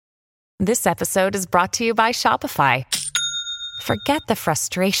This episode is brought to you by Shopify. Forget the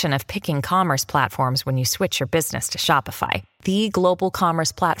frustration of picking commerce platforms when you switch your business to Shopify, the global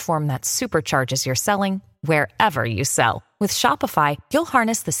commerce platform that supercharges your selling wherever you sell. With Shopify, you'll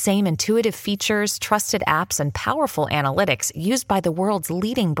harness the same intuitive features, trusted apps, and powerful analytics used by the world's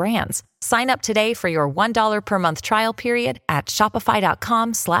leading brands. Sign up today for your $1 per month trial period at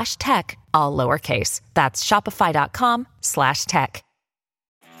shopify.com/tech, all lowercase. That's shopify.com/tech.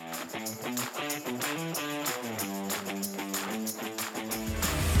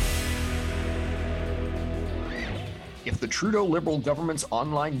 If the Trudeau Liberal government's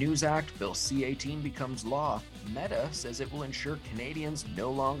Online News Act, Bill C-18, becomes law, Meta says it will ensure Canadians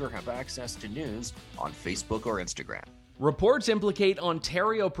no longer have access to news on Facebook or Instagram. Reports implicate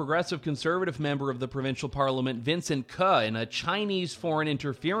Ontario Progressive Conservative member of the provincial parliament Vincent Ke in a Chinese foreign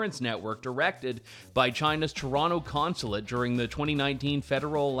interference network directed by China's Toronto consulate during the 2019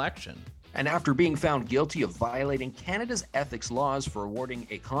 federal election. And after being found guilty of violating Canada's ethics laws for awarding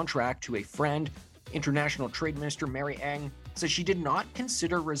a contract to a friend, International Trade Minister Mary Ang says she did not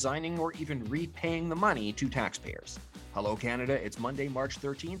consider resigning or even repaying the money to taxpayers. Hello, Canada. It's Monday, March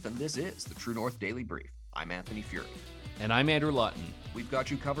 13th, and this is the True North Daily Brief. I'm Anthony Fury. And I'm Andrew Lawton. We've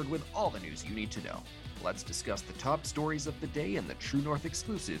got you covered with all the news you need to know. Let's discuss the top stories of the day and the True North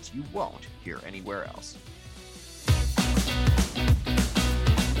exclusives you won't hear anywhere else.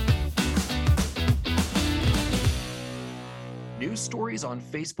 News stories on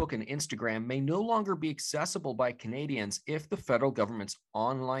Facebook and Instagram may no longer be accessible by Canadians if the federal government's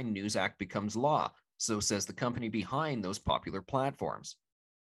Online News Act becomes law, so says the company behind those popular platforms.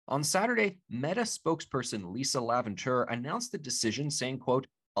 On Saturday, Meta spokesperson Lisa Laventure announced the decision saying, quote,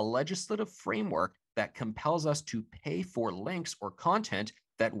 "a legislative framework that compels us to pay for links or content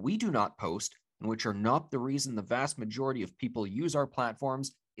that we do not post and which are not the reason the vast majority of people use our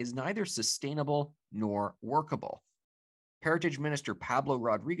platforms is neither sustainable nor workable." Heritage Minister Pablo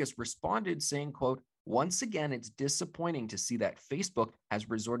Rodriguez responded saying, quote, "once again, it's disappointing to see that Facebook has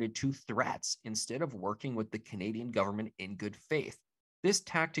resorted to threats instead of working with the Canadian government in good faith. This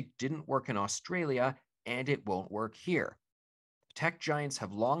tactic didn't work in Australia, and it won't work here." Tech giants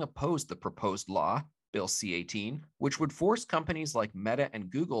have long opposed the proposed law, Bill C-18, which would force companies like Meta and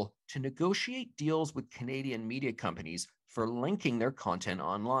Google to negotiate deals with Canadian media companies for linking their content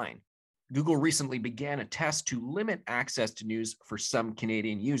online. Google recently began a test to limit access to news for some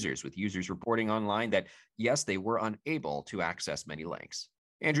Canadian users, with users reporting online that, yes, they were unable to access many links.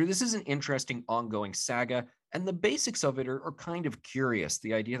 Andrew, this is an interesting ongoing saga, and the basics of it are kind of curious.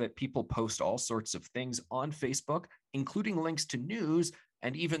 The idea that people post all sorts of things on Facebook, including links to news,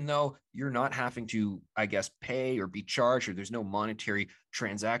 and even though you're not having to, I guess, pay or be charged, or there's no monetary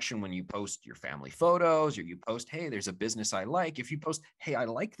transaction when you post your family photos, or you post, hey, there's a business I like. If you post, hey, I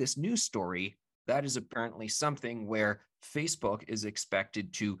like this news story, that is apparently something where Facebook is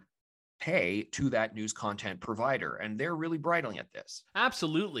expected to pay to that news content provider, and they're really bridling at this.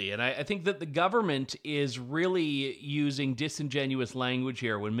 Absolutely, and I think that the government is really using disingenuous language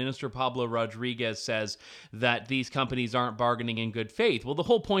here when Minister Pablo Rodriguez says that these companies aren't bargaining in good faith. Well, the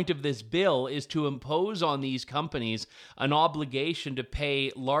whole point of this bill is to impose on these companies an obligation to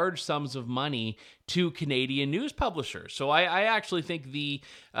pay large sums of money to Canadian news publishers. So I actually think the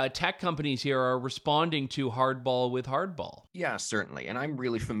tech companies here are responding to hardball with hardball. Yeah, certainly. And I'm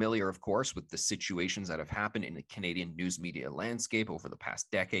really familiar, of course, with the situations that have happened in the Canadian news media landscape over the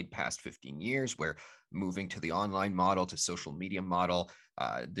past decade, past 15 years, where moving to the online model, to social media model,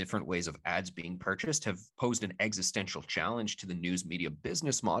 different ways of ads being purchased have posed an existential challenge to the news media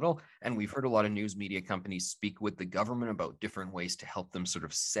business model. And we've heard a lot of news media companies speak with the government about different ways to help them sort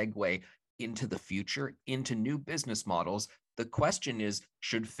of segue into the future, into new business models. The question is,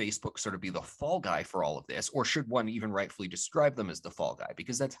 should Facebook sort of be the fall guy for all of this, or should one even rightfully describe them as the fall guy?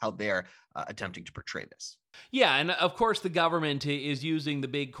 Because that's how they're attempting to portray this. Yeah, and of course the government is using the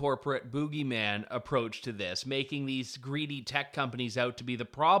big corporate boogeyman approach to this, making these greedy tech companies out to be the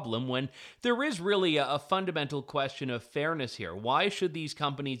problem when there is really a fundamental question of fairness here. Why should these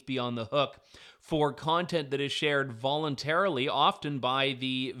companies be on the hook for content that is shared voluntarily, often by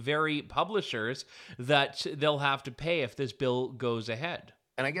the very publishers that they'll have to pay if this bill goes ahead?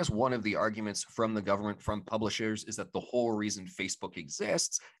 And I guess one of the arguments from the government, from publishers, is that the whole reason Facebook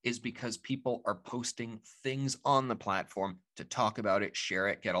exists is because people are posting things on the platform to talk about it, share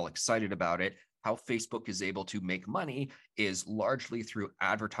it, get all excited about it. How Facebook is able to make money is largely through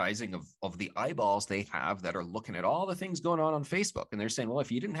advertising of the eyeballs they have that are looking at all the things going on Facebook. And they're saying, well,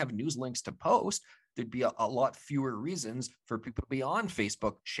 if you didn't have news links to post, there'd be a lot fewer reasons for people to be on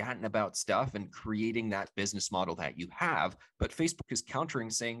Facebook chatting about stuff and creating that business model that you have. But Facebook is countering,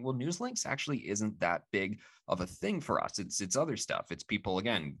 saying, well, news links actually isn't that big of a thing for us. It's other stuff. It's people,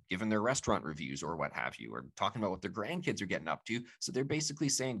 again, giving their restaurant reviews or what have you, or talking about what their grandkids are getting up to. So they're basically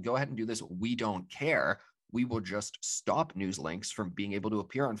saying, go ahead and do this. We don't care. We will just stop news links from being able to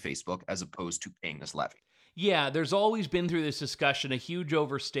appear on Facebook as opposed to paying this levy. Yeah, there's always been through this discussion a huge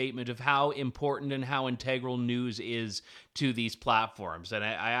overstatement of how important and how integral news is to these platforms. And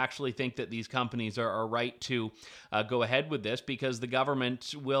I actually think that these companies are right to go ahead with this, because the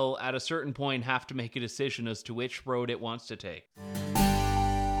government will, at a certain point, have to make a decision as to which road it wants to take.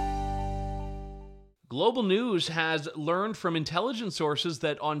 Global News has learned from intelligence sources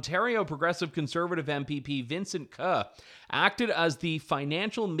that Ontario Progressive Conservative MPP Vincent Ke acted as the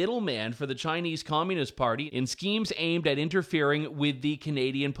financial middleman for the Chinese Communist Party in schemes aimed at interfering with the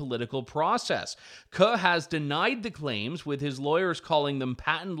Canadian political process. Ke has denied the claims, with his lawyers calling them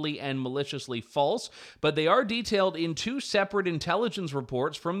patently and maliciously false, but they are detailed in two separate intelligence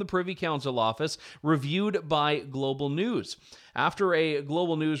reports from the Privy Council office reviewed by Global News. After a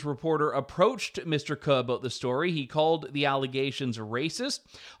Global News reporter approached Mr. Ke about the story, he called the allegations racist,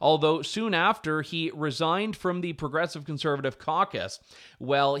 although soon after he resigned from the Progressive Conservative caucus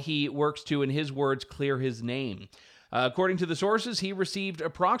while he works to, in his words, clear his name. According to the sources, he received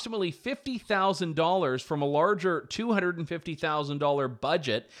approximately $50,000 from a larger $250,000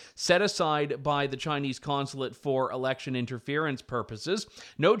 budget set aside by the Chinese consulate for election interference purposes.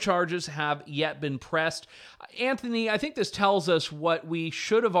 No charges have yet been pressed. Anthony, I think this tells us what we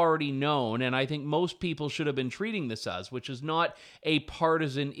should have already known, and I think most people should have been treating this as, which is not a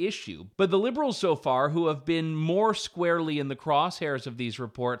partisan issue. But the Liberals so far, who have been more squarely in the crosshairs of these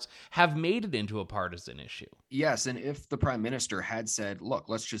reports, have made it into a partisan issue. Yes, and if the Prime Minister had said, look,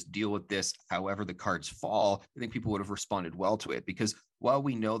 let's just deal with this however the cards fall, I think people would have responded well to it. Because while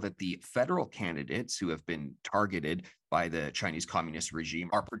we know that the federal candidates who have been targeted by the Chinese Communist regime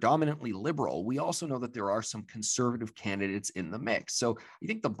are predominantly liberal, we also know that there are some conservative candidates in the mix. So I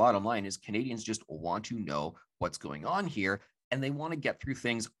think the bottom line is Canadians just want to know what's going on here, and they want to get through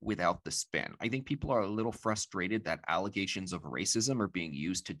things without the spin. I think people are a little frustrated that allegations of racism are being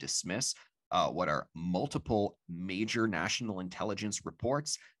used to dismiss what are multiple major national intelligence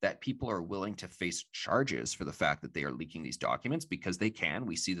reports, that people are willing to face charges for the fact that they are leaking these documents because they can.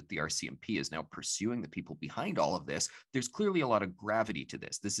 We see that the RCMP is now pursuing the people behind all of this. There's clearly a lot of gravity to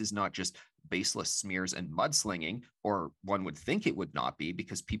this. This is not just baseless smears and mudslinging, or one would think it would not be,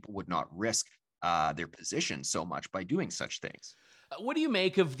 because people would not risk their position so much by doing such things. What do you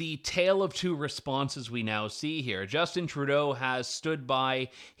make of the tale of two responses we now see here? Justin Trudeau has stood by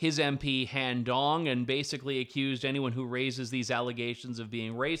his MP Han Dong and basically accused anyone who raises these allegations of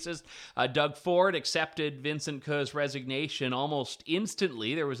being racist. Doug Ford accepted Vincent Ke's resignation almost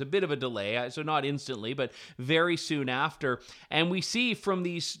instantly. There was a bit of a delay, so not instantly, but very soon after. And we see from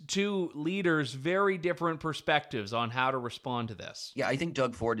these two leaders very different perspectives on how to respond to this. Yeah, I think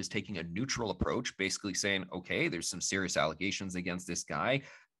Doug Ford is taking a neutral approach, basically saying, okay, there's some serious allegations against this guy.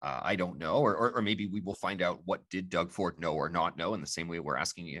 I don't know, or maybe we will find out what did Doug Ford know or not know, in the same way we're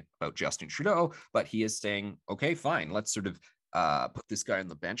asking you about Justin Trudeau. But he is saying, okay, fine, let's sort of put this guy on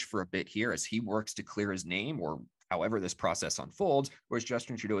the bench for a bit here as he works to clear his name, or however this process unfolds, whereas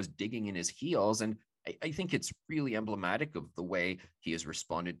Justin Trudeau is digging in his heels. And I think it's really emblematic of the way he has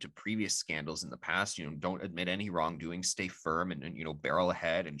responded to previous scandals in the past. Don't admit any wrongdoing, stay firm, and barrel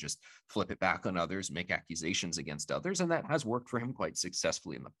ahead and just flip it back on others, make accusations against others. And that has worked for him quite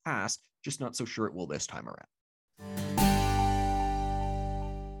successfully in the past, just not so sure it will this time around.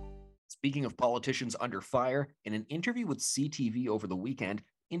 Speaking of politicians under fire, in an interview with CTV over the weekend,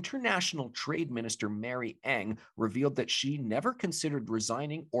 International Trade Minister Mary Eng revealed that she never considered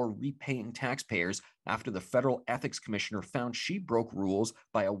resigning or repaying taxpayers after the Federal Ethics Commissioner found she broke rules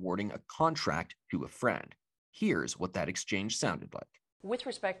by awarding a contract to a friend. Here's what that exchange sounded like. With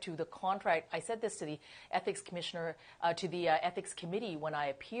respect to the contract, I said this to the Ethics Commissioner, to the Ethics Committee when I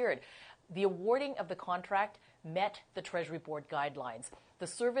appeared. The awarding of the contract met the Treasury Board guidelines. The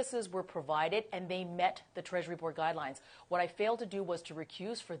services were provided and they met the Treasury Board guidelines. What I failed to do was to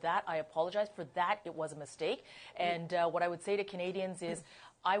recuse. For that, I apologize. For that, it was a mistake. And what I would say to Canadians is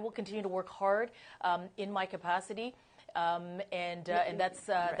I will continue to work hard in my capacity. And that's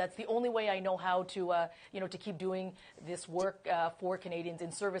the only way I know how to to keep doing this work for Canadians,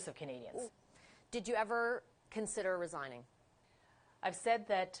 in service of Canadians. Did you ever consider resigning? I've said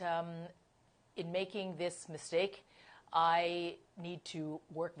that in making this mistake, I need to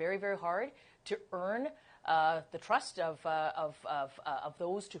work very, very hard to earn the trust of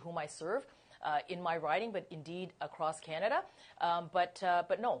those to whom I serve. in my riding, but indeed across Canada. But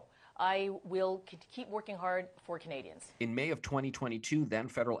no, I will keep working hard for Canadians. In May of 2022, then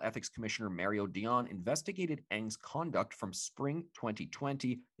Federal Ethics Commissioner Mario Dion investigated Eng's conduct from spring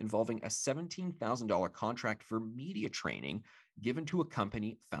 2020 involving a $17,000 contract for media training given to a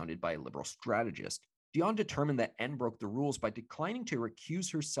company founded by a Liberal strategist. Dion determined that Eng broke the rules by declining to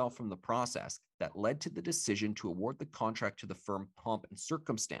recuse herself from the process that led to the decision to award the contract to the firm Pomp and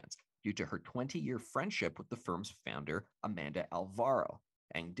Circumstance due to her 20-year friendship with the firm's founder, Amanda Alvaro.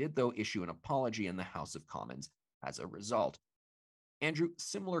 Eng did, though, issue an apology in the House of Commons as a result. Andrew,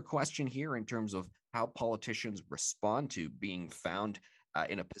 similar question here in terms of how politicians respond to being found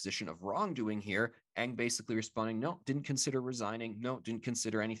in a position of wrongdoing here. Eng basically responding, no, didn't consider resigning. No, didn't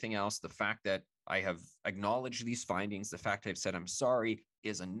consider anything else. The fact that I have acknowledged these findings, the fact I've said I'm sorry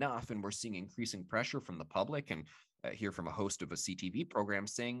is enough. And we're seeing increasing pressure from the public and hear from a host of a CTV program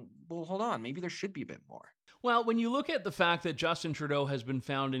saying, well, hold on, maybe there should be a bit more. Well, when you look at the fact that Justin Trudeau has been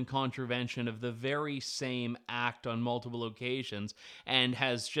found in contravention of the very same act on multiple occasions and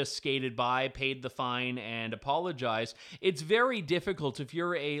has just skated by, paid the fine, and apologized, it's very difficult if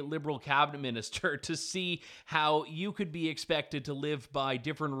you're a Liberal cabinet minister to see how you could be expected to live by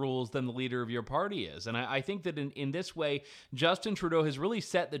different rules than the leader of your party is. And I think that in this way, Justin Trudeau has really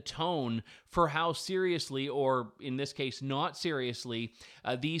set the tone for how seriously, or in this case, not seriously,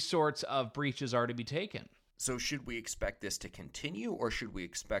 these sorts of breaches are to be taken. So should we expect this to continue, or should we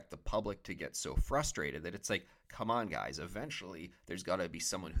expect the public to get so frustrated that it's like, come on, guys, eventually there's got to be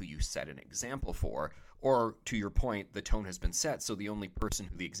someone who you set an example for? Or to your point, the tone has been set, so the only person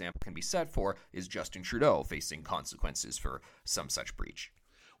who the example can be set for is Justin Trudeau facing consequences for some such breach.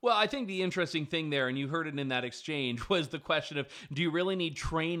 Well, I think the interesting thing there, and you heard it in that exchange, was the question of, do you really need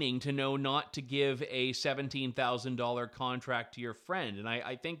training to know not to give a $17,000 contract to your friend? And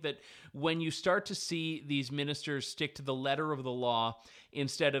I think that when you start to see these ministers stick to the letter of the law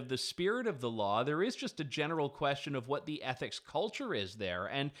instead of the spirit of the law, there is just a general question of what the ethics culture is there.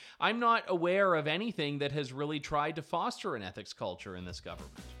 And I'm not aware of anything that has really tried to foster an ethics culture in this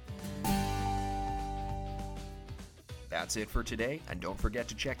government. That's it for today, and don't forget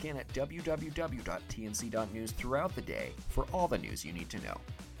to check in at www.tnc.news throughout the day for all the news you need to know.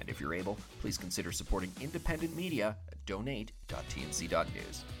 And if you're able, please consider supporting independent media at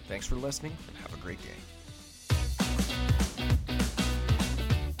donate.tnc.news. Thanks for listening, and have a great day.